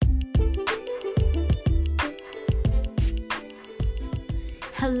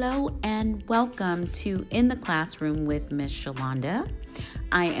Hello and welcome to In the Classroom with Miss Shalonda.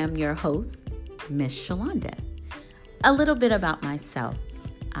 I am your host, Miss Shalonda. A little bit about myself.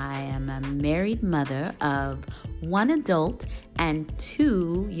 I am a married mother of one adult and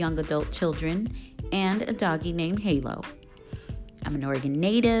two young adult children and a doggie named Halo. I'm an Oregon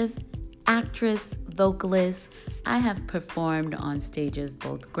native, actress, vocalist. I have performed on stages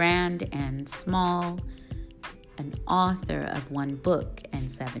both grand and small, an author of one book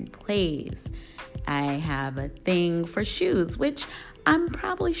and 7 plays. I have a thing for shoes, which I'm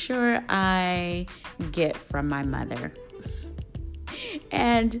probably sure I get from my mother.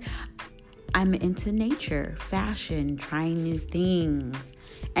 And I'm into nature, fashion, trying new things,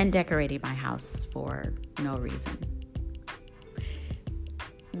 and decorating my house for no reason.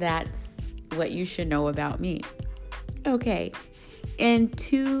 That's what you should know about me. Okay, in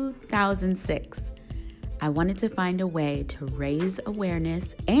 2006, I wanted to find a way to raise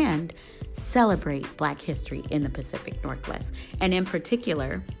awareness and celebrate Black history in the Pacific Northwest, and in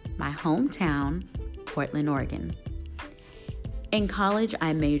particular, my hometown, Portland, Oregon. In college,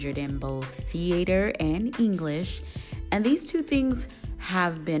 I majored in both theater and English, and these two things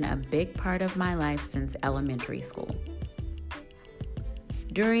have been a big part of my life since elementary school.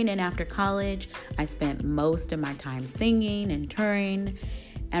 During and after college, I spent most of my time singing and touring.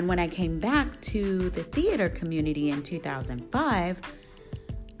 And when I came back to the theater community in 2005,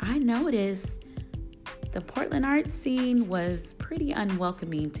 I noticed the Portland art scene was pretty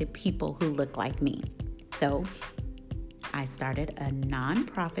unwelcoming to people who look like me. So I started a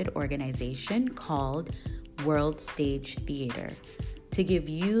nonprofit organization called World Stage Theater to give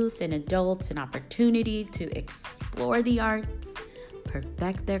youth and adults an opportunity to explore the arts,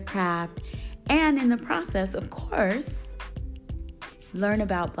 perfect their craft, and in the process, of course, learn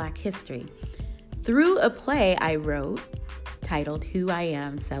about Black history through a play I wrote titled Who I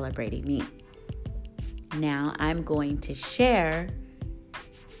Am Celebrating Me. Now I'm going to share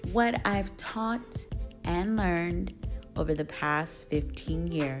what I've taught and learned over the past 15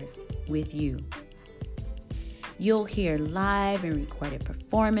 years with you. You'll hear live and recorded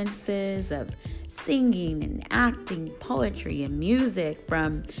performances of singing and acting, poetry and music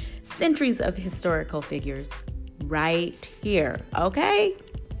from centuries of historical figures right here, okay?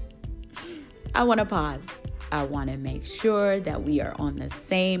 I want to pause. I want to make sure that we are on the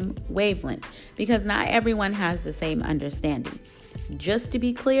same wavelength because not everyone has the same understanding. Just to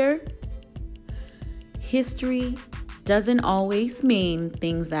be clear, history doesn't always mean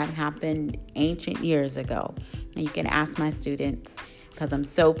things that happened ancient years ago. And you can ask my students because I'm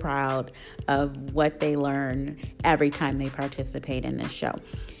so proud of what they learn every time they participate in this show.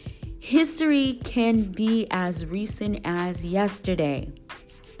 History can be as recent as yesterday.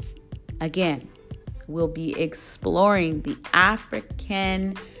 Again, we'll be exploring the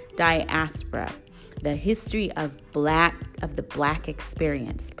African diaspora, the history of the Black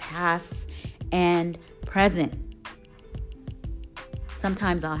experience, past and present.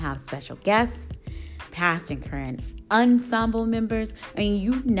 Sometimes I'll have special guests, past and current ensemble members. I mean,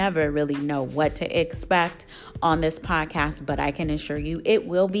 you never really know what to expect on this podcast, but I can assure you it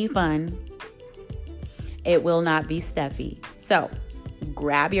will be fun. It will not be stuffy. So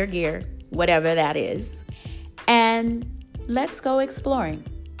grab your gear, whatever that is, and let's go exploring.